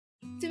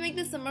To make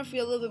the summer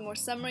feel a little bit more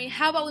summery,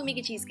 how about we make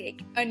a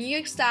cheesecake? A New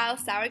York style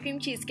sour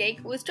cream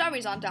cheesecake with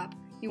strawberries on top.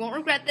 You won't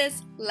regret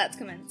this. Let's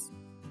commence.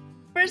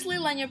 Firstly,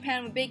 line your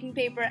pan with baking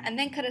paper and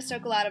then cut a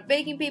circle out of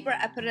baking paper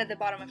and put it at the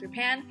bottom of your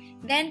pan.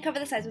 Then cover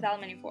the sides with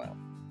aluminum foil.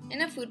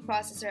 In a food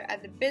processor,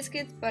 add the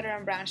biscuits, butter,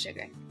 and brown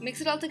sugar.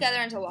 Mix it all together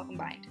until well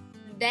combined.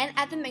 Then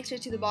add the mixture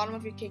to the bottom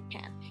of your cake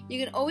pan.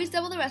 You can always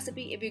double the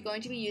recipe if you're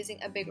going to be using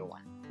a bigger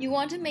one. You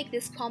want to make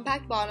this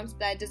compact bottom so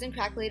that it doesn't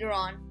crack later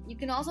on. You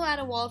can also add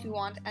a wall if you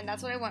want, and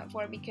that's what I went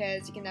for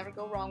because you can never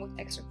go wrong with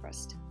extra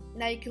crust.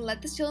 Now you can let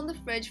this chill in the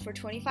fridge for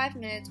 25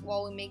 minutes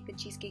while we make the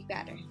cheesecake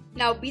batter.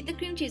 Now beat the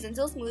cream cheese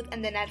until smooth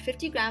and then add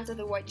 50 grams of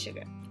the white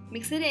sugar.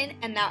 Mix it in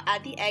and now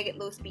add the egg at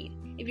low speed.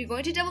 If you're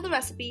going to double the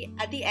recipe,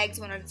 add the eggs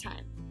one at a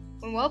time.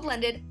 When well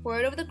blended, pour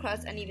it over the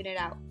crust and even it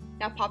out.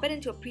 Now pop it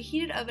into a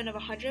preheated oven of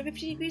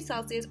 150 degrees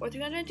Celsius or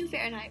 302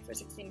 Fahrenheit for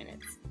 60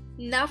 minutes.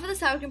 Now for the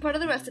sour cream part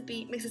of the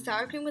recipe, mix the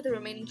sour cream with the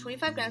remaining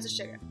 25 grams of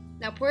sugar.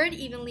 Now pour it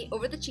evenly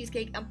over the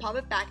cheesecake and pop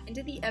it back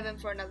into the oven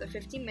for another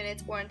 15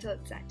 minutes or until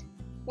it's set.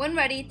 When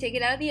ready, take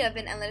it out of the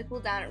oven and let it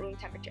cool down at room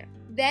temperature.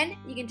 Then,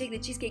 you can take the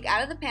cheesecake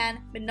out of the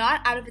pan, but not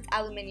out of its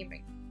aluminum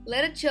ring.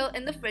 Let it chill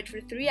in the fridge for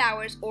 3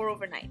 hours or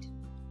overnight.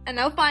 And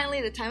now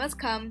finally, the time has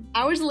come,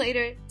 hours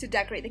later, to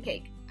decorate the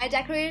cake. I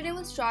decorated it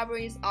with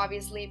strawberries,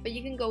 obviously, but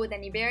you can go with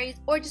any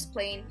berries or just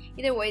plain.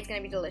 Either way, it's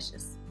going to be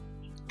delicious.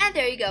 And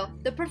there you go,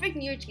 the perfect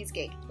New Year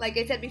cheesecake. Like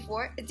I said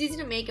before, it's easy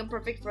to make and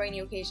perfect for any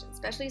occasion,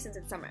 especially since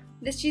it's summer.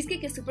 This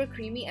cheesecake is super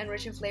creamy and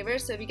rich in flavor,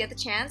 so if you get the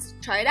chance,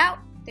 try it out.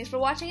 Thanks for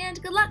watching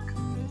and good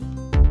luck!